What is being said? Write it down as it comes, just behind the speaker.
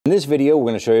In this video, we're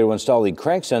going to show you how to install the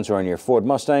crank sensor on your Ford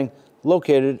Mustang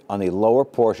located on the lower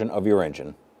portion of your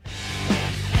engine.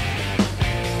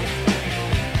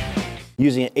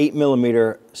 Using an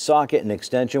 8mm socket and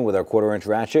extension with our 1/4"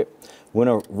 ratchet, we're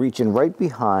going to reach in right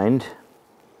behind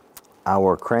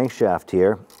our crankshaft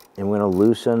here, and we're going to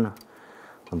loosen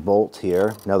the bolt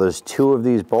here. Now there's 2 of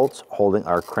these bolts holding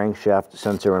our crankshaft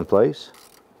sensor in place.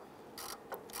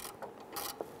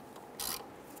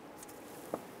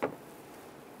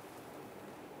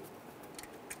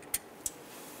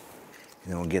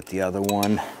 And then we'll get the other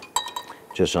one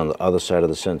just on the other side of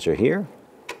the sensor here.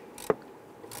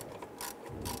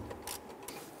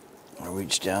 I'll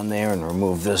reach down there and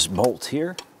remove this bolt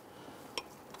here.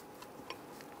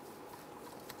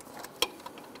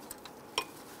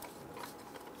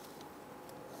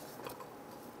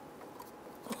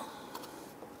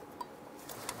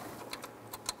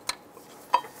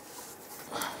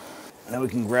 Now we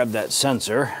can grab that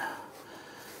sensor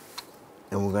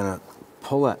and we're going to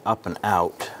pull that up and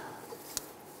out.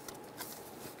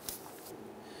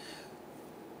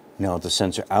 Now with the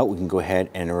sensor out, we can go ahead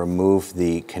and remove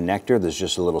the connector. There's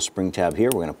just a little spring tab here.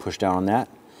 We're going to push down on that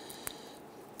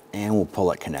and we'll pull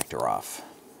that connector off.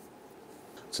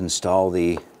 Let's install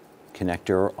the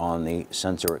connector on the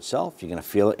sensor itself. You're going to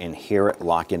feel it and hear it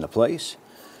lock into place.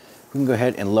 We can go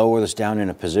ahead and lower this down in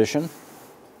a position.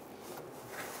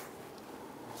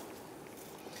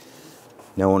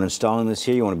 Now when installing this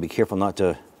here, you want to be careful not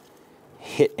to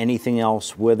hit anything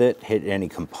else with it, hit any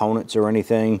components or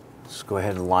anything. Let's go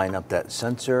ahead and line up that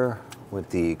sensor with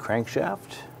the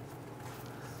crankshaft.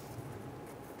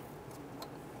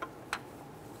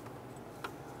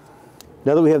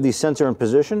 Now that we have the sensor in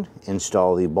position,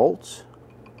 install the bolts.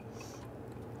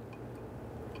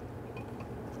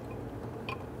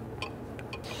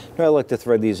 Now I like to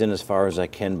thread these in as far as I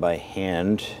can by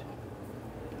hand,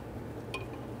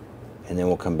 and then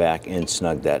we'll come back and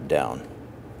snug that down.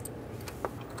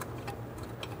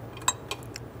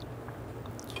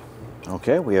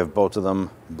 Okay, we have both of them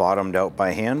bottomed out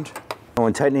by hand.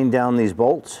 When tightening down these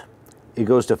bolts, it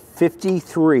goes to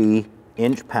 53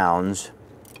 inch-pounds.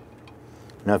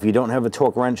 Now if you don't have a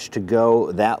torque wrench to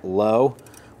go that low,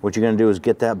 what you're going to do is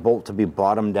get that bolt to be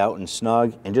bottomed out and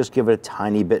snug and just give it a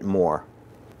tiny bit more.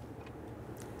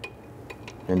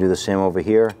 And do the same over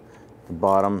here.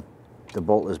 The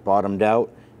bolt is bottomed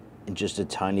out and just a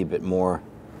tiny bit more.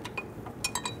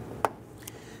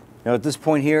 Now at this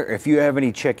point here, if you have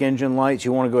any check engine lights,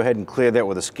 you want to go ahead and clear that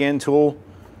with a scan tool.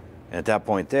 And at that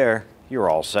point there, you're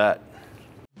all set.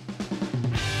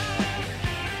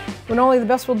 When only the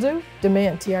best will do,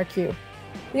 demand TRQ.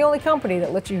 The only company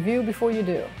that lets you view before you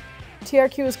do.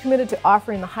 TRQ is committed to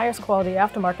offering the highest quality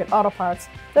aftermarket auto parts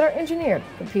that are engineered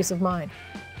for peace of mind.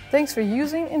 Thanks for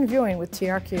using and viewing with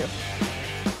TRQ.